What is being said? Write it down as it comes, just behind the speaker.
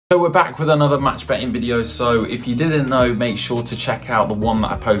So we're back with another match betting video. So if you didn't know, make sure to check out the one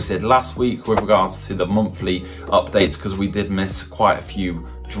that I posted last week with regards to the monthly updates, because we did miss quite a few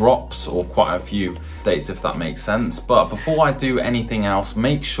drops or quite a few dates, if that makes sense. But before I do anything else,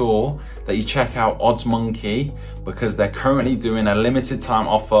 make sure that you check out Odds Monkey, because they're currently doing a limited time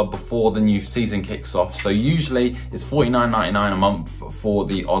offer before the new season kicks off. So usually it's $49.99 a month for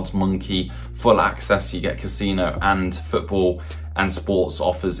the Odds Monkey full access. You get casino and football and sports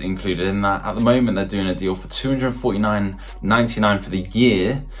offers included in that. At the moment, they're doing a deal for $249.99 for the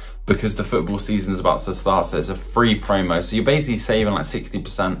year, because the football season is about to start, so it's a free promo. So you're basically saving like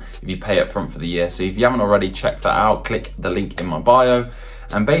 60% if you pay up front for the year. So if you haven't already checked that out, click the link in my bio.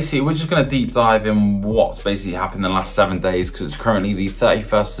 And basically, we're just gonna deep dive in what's basically happened in the last 7 days, because it's currently the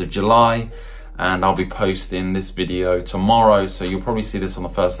 31st of July. And I'll be posting this video tomorrow, so you'll probably see this on the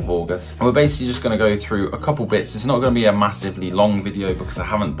 1st of August. And we're basically just gonna go through a couple bits. It's not gonna be a massively long video because I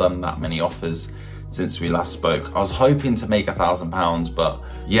haven't done that many offers since we last spoke. I was hoping to make £1,000, but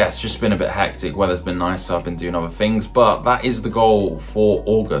yeah, it's just been a bit hectic. Weather's been nice, so I've been doing other things, but that is the goal for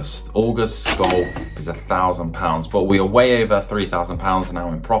August. August's goal is £1,000, but we are way over £3,000 now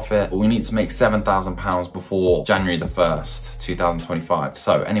in profit. But we need to make £7,000 before January the 1st, 2025.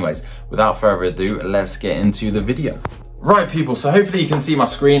 So anyways, without further ado, let's get into the video. Right people, so hopefully you can see my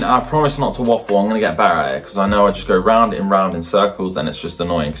screen. I promise not to waffle. I'm gonna get better at it, because I know I just go round and round in circles and it's just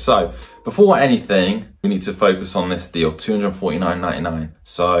annoying. So before anything, we need to focus on this deal, $249.99.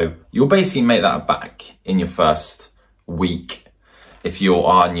 So you'll basically make that back in your first week if you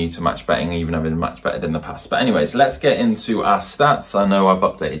are new to match betting, even having match betted in the past. But anyways, let's get into our stats. I know I've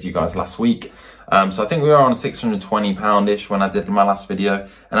updated you guys last week. So I think we were on £620-ish when I did my last video.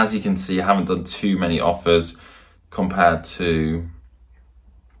 And as you can see, I haven't done too many offers compared to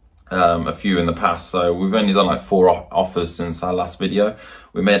a few in the past. So we've only done like 4 offers since our last video.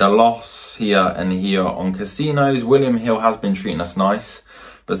 We made a loss here and here on casinos. William Hill has been treating us nice,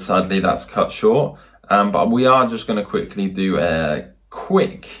 but sadly that's cut short. But we are just going to quickly do a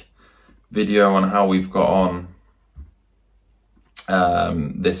quick video on how we've got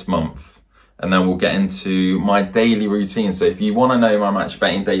on this month. And then we'll get into my daily routine. So if you want to know my match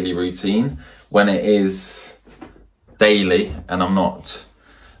betting daily routine, when it is daily and I'm not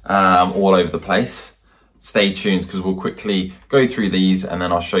all over the place, stay tuned, because we'll quickly go through these and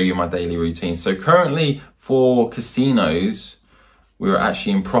then I'll show you my daily routine. So currently for casinos, we were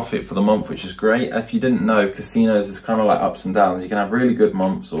actually in profit for the month, which is great. If you didn't know, casinos is kind of like ups and downs. You can have really good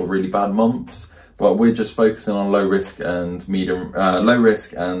months or really bad months, but we're just focusing on low risk and medium, low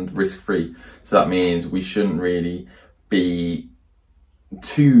risk and risk free. So that means we shouldn't really be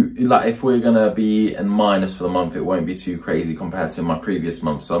too, like, if we're gonna be in minus for the month, it won't be too crazy compared to my previous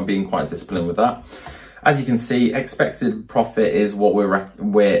month. So I'm being quite disciplined with that. As you can see, expected profit is what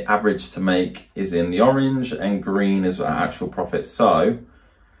we're average to make is in the orange, and green is our actual profit. So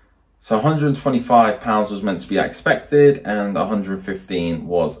 £125 was meant to be expected and 115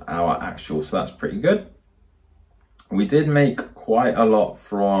 was our actual. So that's pretty good. We did make quite a lot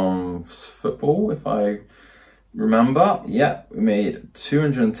from football, if I remember. Yeah, we made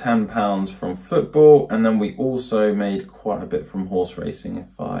 £210 from football, and then we also made quite a bit from horse racing,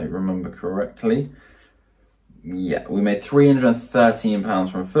 if I remember correctly. Yeah, we made £313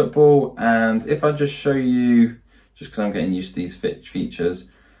 from football. And if I just show you, just because I'm getting used to these features,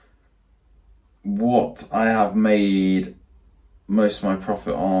 what I have made most of my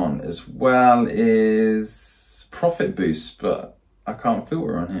profit on as well is Profit Boost, but I can't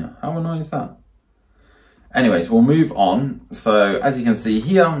filter on here. How annoying is that? Anyways, we'll move on. So as you can see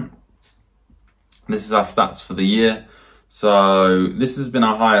here, this is our stats for the year. So this has been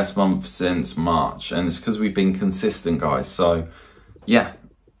our highest month since March, and it's because we've been consistent, guys. So yeah,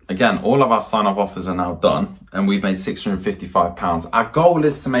 again, all of our sign-up offers are now done, and we've made £655. Our goal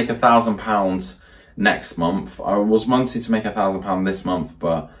is to make £1,000 next month. I was wanting to make £1,000 this month,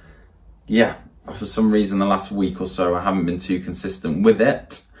 but yeah, for some reason the last week or so I haven't been too consistent with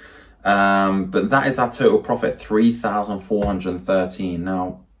it. But that is our total profit, 3,413.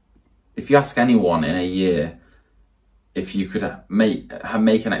 Now, if you ask anyone in a year if you could make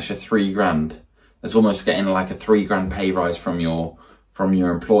an extra £3,000, it's almost getting like a £3,000 pay rise from your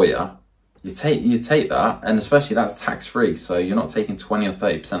employer. You take that, and especially that's tax free, so you're not taking 20 or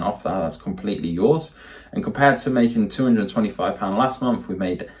 30% off that. That's completely yours. And compared to making £225 last month, we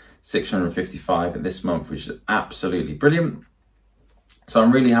made £655 this month, which is absolutely brilliant. So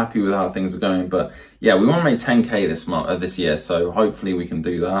I'm really happy with how things are going. But yeah, we want to make 10k this year, so hopefully we can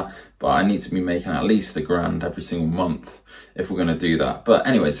do that. But I need to be making at least £1,000 every single month if we're going to do that. But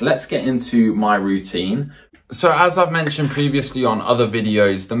anyways, let's get into my routine. So as I've mentioned previously on other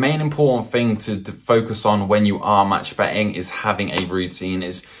videos, the main important thing to focus on when you are match betting is having a routine.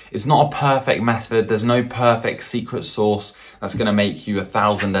 It's not a perfect method. There's no perfect secret sauce that's going to make you a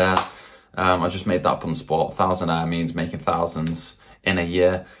thousandaire. I just made that up on the spot. Thousandaire means making thousands in a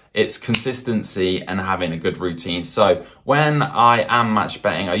year. It's consistency and having a good routine. So when I am match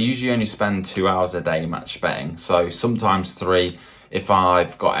betting, I usually only spend 2 hours a day match betting. So sometimes 3 if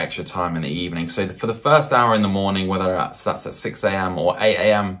I've got extra time in the evening. So for the first hour in the morning, whether that's at 6 a.m. or 8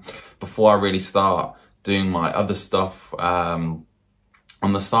 a.m, before I really start doing my other stuff on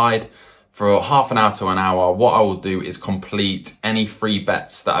the side, for half an hour to an hour, what I will do is complete any free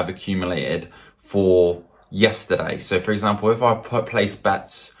bets that I've accumulated for yesterday. So for example, if I place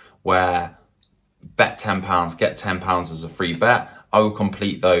bets where bet £10, get £10 as a free bet, I will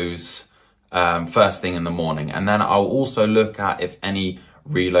complete those first thing in the morning. And then I'll also look at if any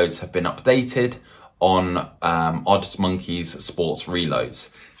reloads have been updated on Odds Monkey's sports reloads.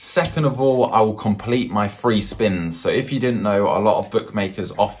 Second of all, I will complete my free spins. So if you didn't know, a lot of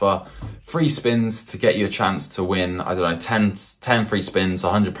bookmakers offer free spins to get you a chance to win, I don't know, 10 free spins,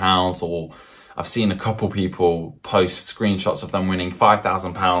 £100, or I've seen a couple people post screenshots of them winning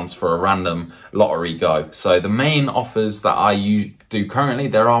 £5,000 for a random lottery go. So the main offers that I do currently,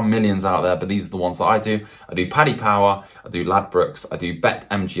 there are millions out there, but these are the ones that I do. I do Paddy Power, I do Ladbrokes, I do Bet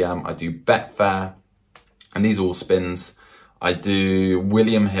MGM, I do Betfair, and these are all spins. I do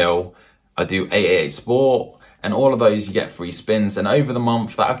William Hill, I do 888 Sport, and all of those you get free spins. And over the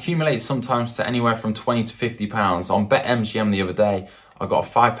month, that accumulates sometimes to anywhere from £20 to £50. On Bet MGM the other day, I got a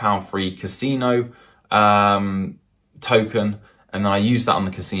 £5 free casino token, and then I used that on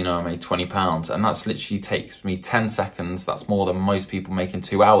the casino. I made £20, and that's literally takes me 10 seconds. That's more than most people make in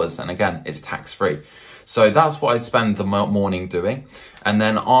 2 hours. And again, it's tax free. So that's what I spend the morning doing. And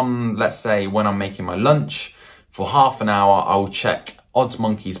then on, let's say when I'm making my lunch, for half an hour, I will check Odds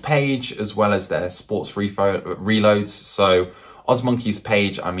Monkey's page as well as their sports reloads. So Odds Monkey's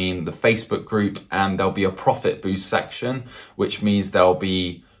page, I mean the Facebook group, and there'll be a profit boost section, which means there'll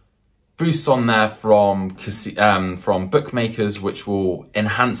be boosts on there from bookmakers, which will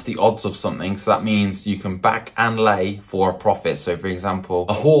enhance the odds of something. So that means you can back and lay for a profit. So for example,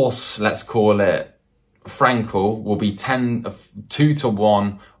 a horse, let's call it Frankel, will be 2 to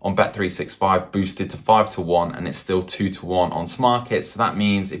 1 on Bet365, boosted to 5 to 1, and it's still 2 to 1 on Smarkets. So that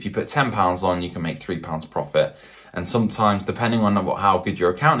means if you put £10 on, you can make £3 profit. And sometimes, depending on how good your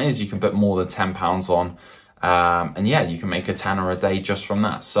account is, you can put more than £10 on. And yeah, you can make a tenner a day just from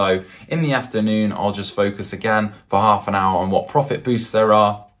that. So in the afternoon, I'll just focus again for half an hour on what profit boosts there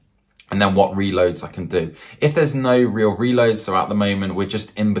are, and then what reloads I can do. If there's no real reloads, so at the moment we're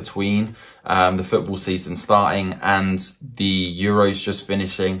just in between the football season starting and the Euros just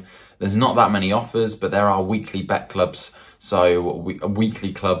finishing, there's not that many offers, but there are weekly bet clubs. So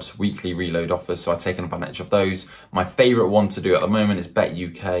weekly clubs, weekly reload offers. So I've taken advantage of those. My favorite one to do at the moment is Bet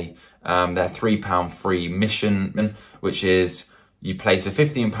UK. They're £3 free mission, which is you place a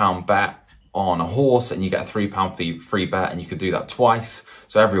 £15 bet on a horse and you get a £3 free bet, and you could do that twice.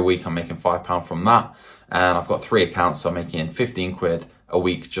 So every week I'm making £5 from that, and I've got 3 accounts, so I'm making 15 quid a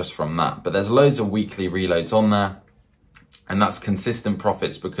week just from that. But there's loads of weekly reloads on there, and that's consistent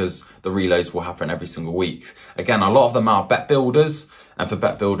profits because the reloads will happen every single week. Again, a lot of them are bet builders, and for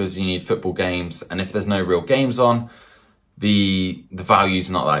bet builders you need football games, and if there's no real games on, the value's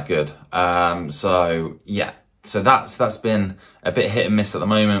not that good. So yeah, so that's been a bit hit and miss at the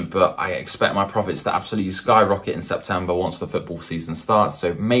moment, but I expect my profits to absolutely skyrocket in September once the football season starts.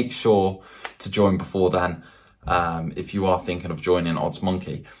 So make sure to join before then if you are thinking of joining Odds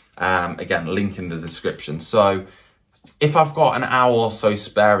Monkey. Again, link in the description. So if I've got an hour or so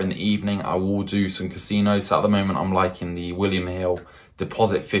spare in the evening, I will do some casinos. So at the moment, I'm liking the William Hill.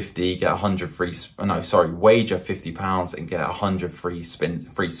 Deposit 50, get 100 free, no, sorry, wager £50 and get 100 free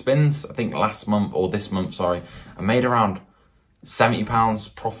spins. I think last month, or this month, sorry, I made around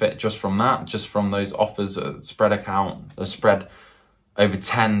 £70 profit just from that, just from those offers, spread over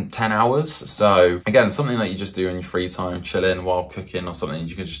 10 hours. So again, something that you just do in your free time, chilling while cooking or something.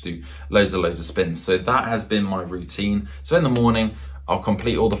 You can just do loads of spins. So that has been my routine. So in the morning, I'll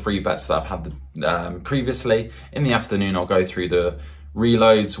complete all the free bets that I've had previously. In the afternoon, I'll go through the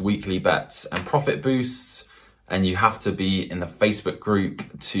reloads, weekly bets, and profit boosts. And you have to be in the Facebook group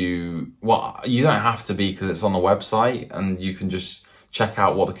to, well, you don't have to be because it's on the website, and you can just check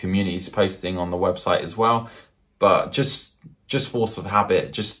out what the community is posting on the website as well. But just force of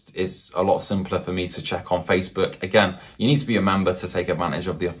habit, it's a lot simpler for me to check on Facebook. Again, you need to be a member to take advantage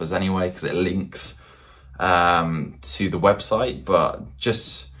of the offers anyway, because it links to the website. But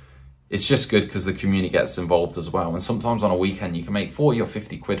just it's just good because the community gets involved as well. And sometimes on a weekend, you can make 40 or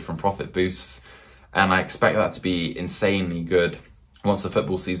 50 quid from profit boosts. And I expect that to be insanely good once the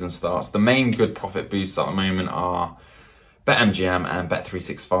football season starts. The main good profit boosts at the moment are BetMGM and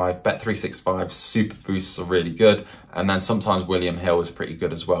Bet365. Bet365 super boosts are really good. And then sometimes William Hill is pretty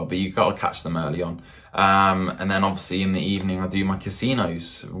good as well, but you've got to catch them early on. And then obviously in the evening, I do my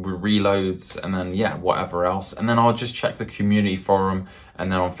casinos, reloads, and then yeah, whatever else. And then I'll just check the community forum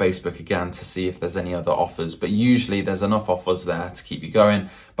and then on Facebook again to see if there's any other offers. But usually there's enough offers there to keep you going.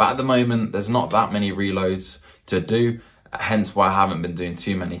 But at the moment, there's not that many reloads to do. Hence why I haven't been doing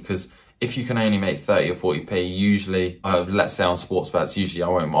too many, because if you can only make 30 or 40p, usually, let's say on sports bets, usually I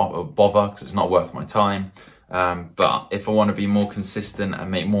won't bother because it's not worth my time. But if I want to be more consistent and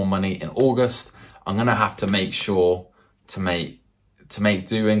make more money in August, I'm going to have to make sure to make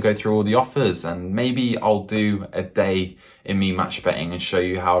do and go through all the offers. And maybe I'll do a day in me match betting and show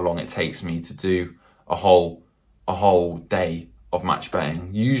you how long it takes me to do a whole day of match betting.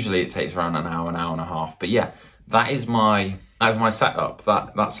 Usually it takes around an hour and a half. But yeah, that's my setup.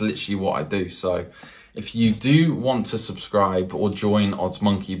 That's literally what I do. So if you do want to subscribe or join Odds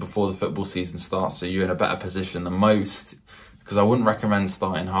Monkey before the football season starts, so you're in a better position than most, because I wouldn't recommend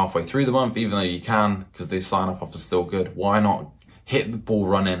starting halfway through the month, even though you can, because the sign-up offer is still good. Why not hit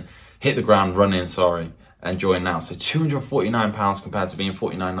the ground running, sorry, and join now. So £249 compared to being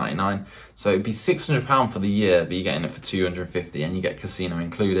 $49.99. So it'd be £600 for the year, but you're getting it for $250 and you get casino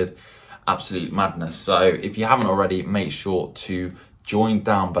included. Absolute madness. So if you haven't already, make sure to join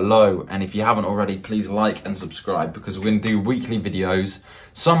down below. And if you haven't already, please like and subscribe, because we're going to do weekly videos.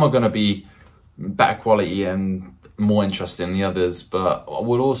 Some are going to be better quality and more interesting than the others, but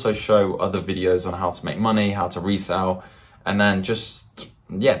we'll also show other videos on how to make money, how to resell, and then just,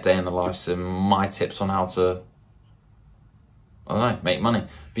 yeah, day in the life, some my tips on how to, I don't know, make money.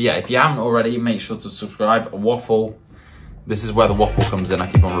 But yeah, if you haven't already, make sure to subscribe. Waffle, this is where the waffle comes in.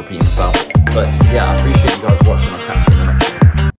 I keep on repeating myself. But yeah, I appreciate you guys watching.